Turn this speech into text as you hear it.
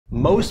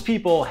Most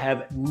people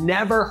have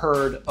never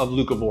heard of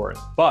leucovorin,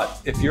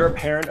 but if you're a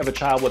parent of a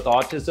child with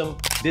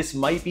autism, this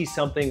might be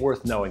something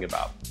worth knowing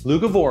about.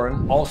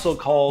 Leucovorin, also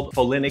called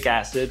folinic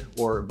acid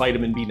or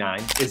vitamin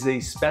B9, is a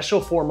special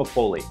form of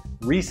folate.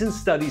 Recent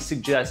studies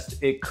suggest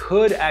it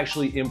could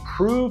actually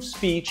improve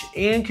speech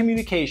and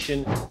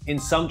communication in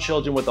some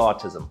children with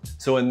autism.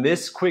 So in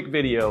this quick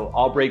video,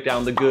 I'll break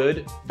down the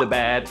good, the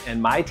bad,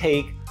 and my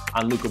take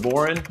on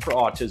leucovorin for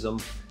autism,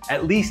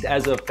 at least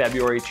as of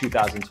February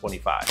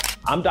 2025.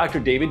 I'm Dr.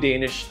 David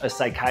Danish, a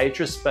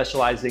psychiatrist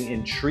specializing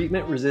in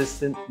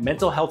treatment-resistant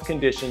mental health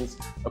conditions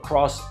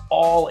across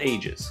all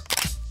ages.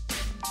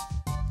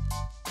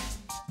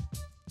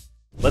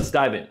 Let's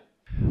dive in.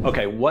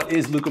 Okay, what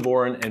is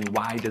leucovorin and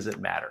why does it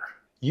matter?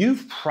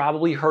 You've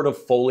probably heard of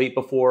folate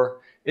before.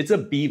 It's a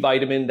B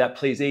vitamin that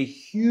plays a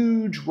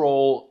huge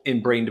role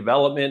in brain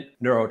development,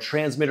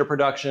 neurotransmitter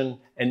production,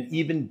 and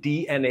even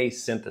DNA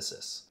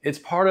synthesis. It's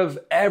part of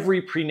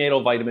every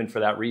prenatal vitamin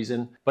for that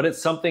reason, but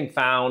it's something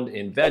found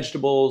in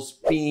vegetables,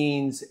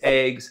 beans,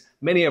 eggs,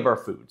 many of our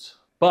foods.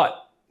 But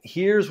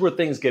here's where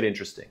things get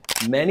interesting.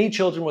 Many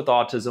children with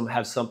autism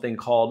have something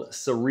called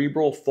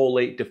cerebral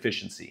folate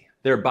deficiency.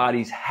 Their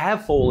bodies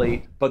have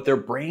folate, but their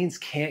brains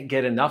can't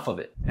get enough of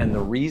it. And the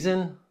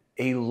reason?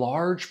 A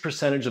large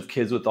percentage of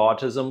kids with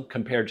autism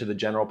compared to the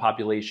general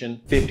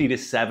population, 50 to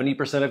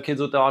 70% of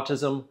kids with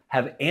autism,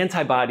 have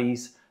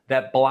antibodies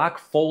that block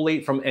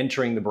folate from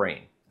entering the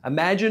brain.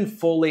 Imagine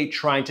folate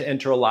trying to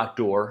enter a locked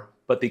door,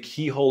 but the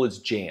keyhole is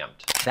jammed.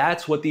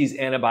 That's what these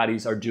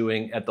antibodies are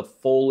doing at the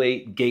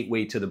folate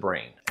gateway to the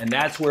brain. And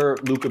that's where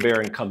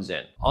leucovorin comes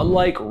in.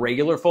 Unlike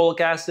regular folic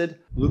acid,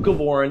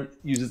 leucovorin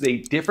uses a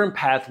different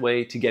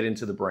pathway to get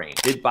into the brain.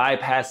 It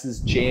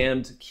bypasses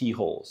jammed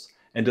keyholes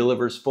and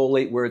delivers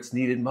folate where it's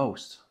needed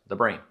most, the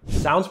brain.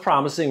 Sounds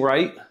promising,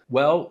 right?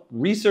 Well,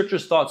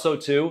 researchers thought so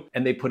too,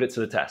 and they put it to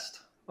the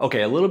test.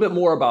 Okay, a little bit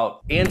more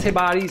about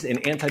antibodies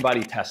and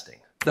antibody testing.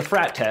 The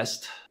FRAT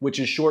test, which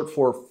is short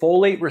for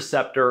folate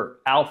receptor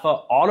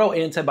alpha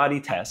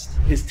autoantibody test,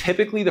 is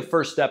typically the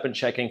first step in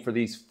checking for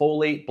these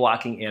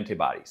folate-blocking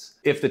antibodies.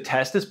 If the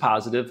test is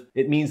positive,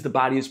 it means the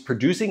body is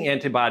producing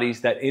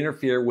antibodies that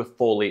interfere with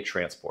folate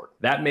transport.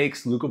 That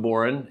makes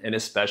leucovorin an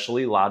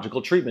especially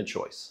logical treatment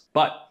choice.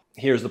 But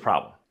here's the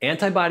problem.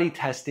 Antibody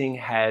testing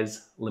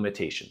has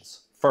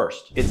limitations.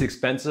 First, it's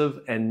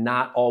expensive and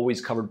not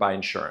always covered by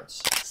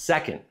insurance.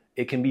 Second,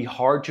 it can be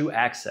hard to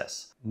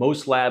access.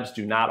 Most labs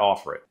do not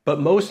offer it. But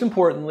most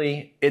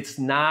importantly, it's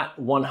not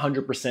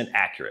 100%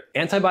 accurate.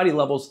 Antibody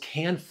levels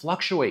can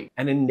fluctuate,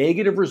 and a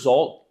negative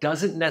result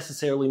doesn't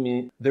necessarily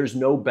mean there's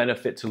no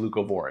benefit to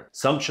leucovorin.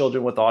 Some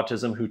children with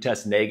autism who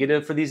test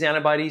negative for these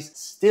antibodies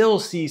still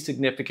see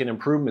significant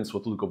improvements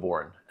with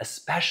leucovorin,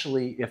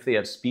 especially if they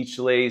have speech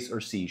delays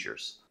or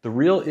seizures. The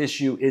real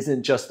issue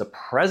isn't just the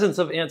presence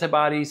of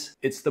antibodies,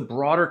 it's the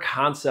broader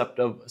concept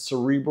of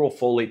cerebral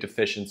folate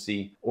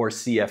deficiency, or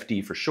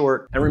CFD for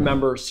short. And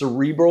remember,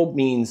 cerebral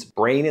means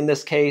brain in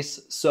this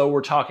case, so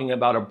we're talking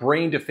about a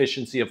brain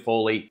deficiency of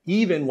folate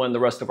even when the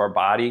rest of our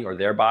body or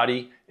their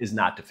body is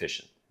not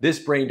deficient. This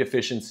brain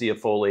deficiency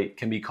of folate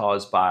can be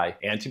caused by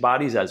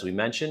antibodies, as we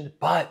mentioned,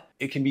 but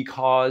it can be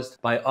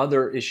caused by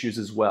other issues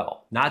as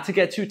well. Not to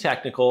get too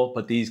technical,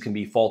 but these can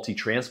be faulty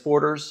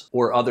transporters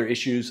or other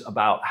issues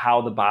about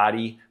how the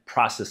body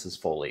processes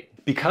folate.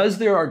 Because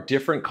there are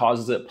different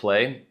causes at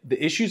play,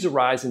 the issues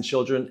arise in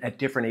children at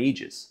different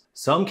ages.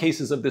 Some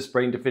cases of this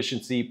brain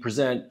deficiency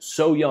present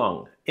so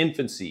young,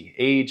 infancy,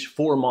 age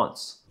 4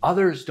 months.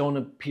 Others don't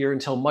appear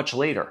until much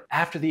later,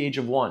 after the age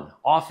of 1,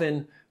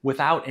 often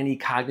without any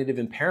cognitive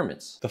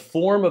impairments. The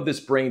form of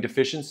this brain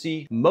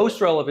deficiency, most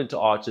relevant to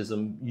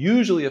autism,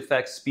 usually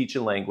affects speech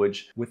and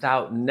language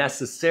without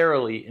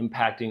necessarily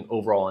impacting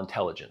overall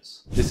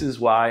intelligence. This is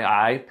why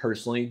I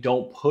personally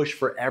don't push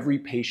for every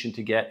patient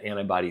to get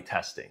antibody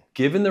testing.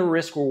 Given the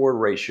risk-reward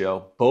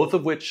ratio, both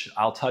of which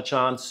I'll touch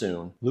on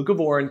soon,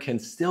 leucovorin can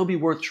still be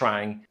worth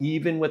trying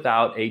even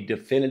without a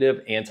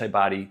definitive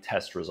antibody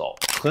test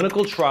result.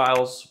 Clinical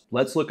trials,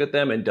 let's look at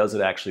them and does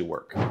it actually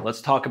work? Let's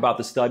talk about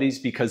the studies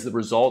because the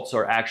results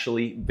are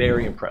actually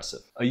very impressive.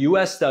 A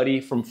US study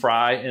from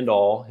Fry and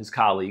al., his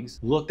colleagues,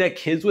 looked at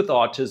kids with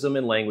autism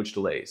and language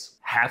delays.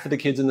 Half of the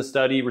kids in the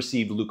study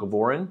received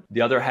leucovorin,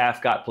 the other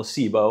half got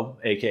placebo,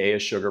 aka a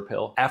sugar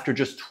pill. After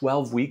just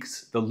 12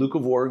 weeks, the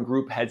leucovorin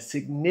group had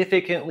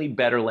significantly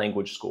better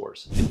language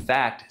scores. In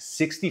fact,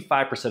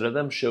 65% of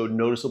them showed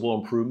noticeable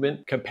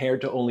improvement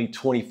compared to only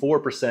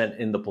 24%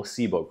 in the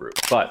placebo group.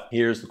 But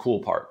here's the cool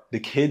part. The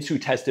kids who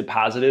tested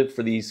positive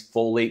for these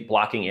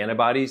folate-blocking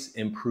antibodies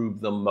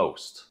improved the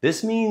most.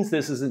 This means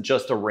this isn't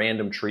just a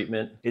random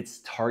treatment,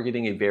 it's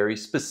targeting a very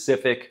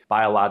specific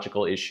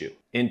biological issue.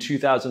 In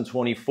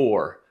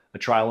 2024, a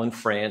trial in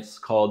France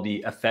called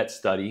the EFFECT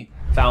study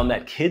found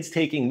that kids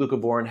taking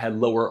leucovorin had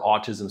lower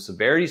autism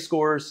severity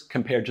scores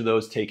compared to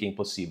those taking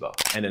placebo.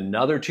 And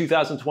another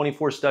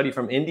 2024 study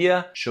from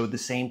India showed the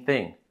same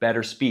thing.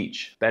 better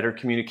speech, better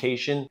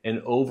communication,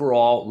 and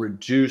overall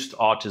reduced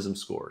autism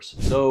scores.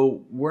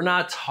 So we're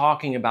not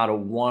talking about a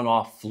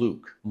one-off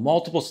fluke.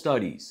 Multiple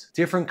studies,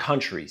 different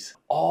countries,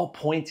 all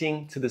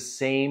pointing to the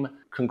same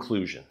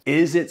conclusion.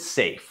 Is it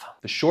safe?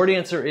 The short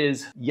answer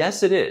is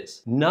yes, it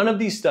is. None of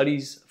these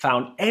studies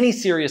found any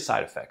serious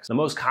side effects. The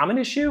most common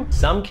issue?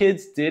 Some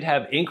kids did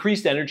have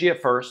increased energy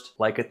at first,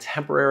 like a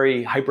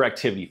temporary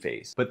hyperactivity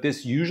phase, but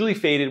this usually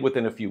faded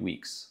within a few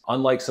weeks.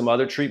 Unlike some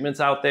other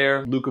treatments out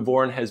there,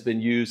 Leucovorin has been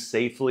used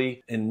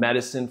safely in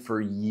medicine for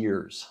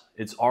years.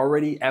 It's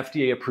already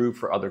FDA approved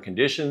for other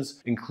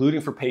conditions,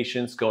 including for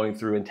patients going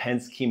through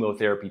intense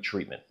chemotherapy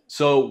treatment.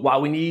 So while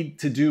we need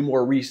to do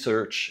more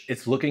research,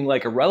 it's looking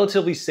like a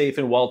relatively safe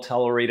and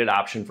well-tolerated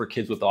option for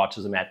kids with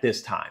autism at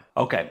this time.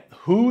 Okay,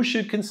 who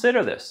should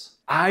consider this?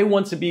 I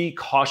want to be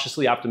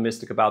cautiously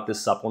optimistic about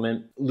this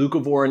supplement.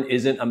 Leucovorin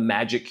isn't a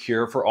magic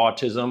cure for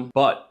autism,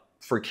 but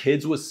for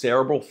kids with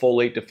cerebral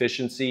folate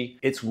deficiency,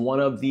 it's one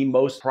of the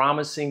most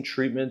promising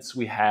treatments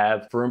we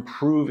have for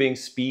improving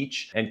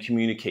speech and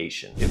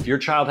communication. If your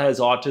child has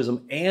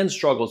autism and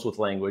struggles with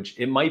language,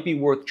 it might be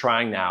worth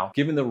trying now,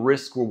 given the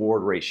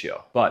risk-reward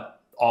ratio.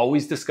 But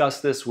always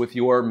discuss this with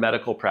your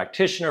medical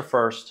practitioner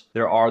first.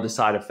 There are the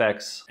side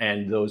effects,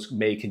 and those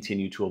may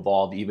continue to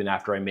evolve even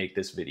after I make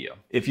this video.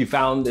 If you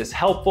found this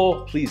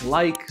helpful, please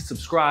like,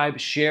 subscribe,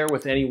 share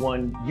with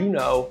anyone you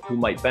know who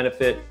might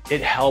benefit.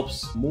 It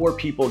helps more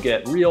people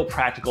get real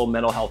practical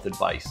mental health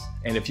advice.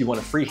 And if you want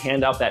a free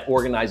handout that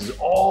organizes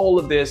all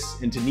of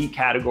this into neat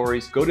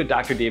categories, go to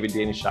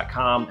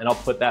drdaviddanish.com and I'll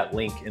put that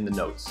link in the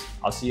notes.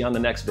 I'll see you on the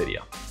next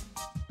video.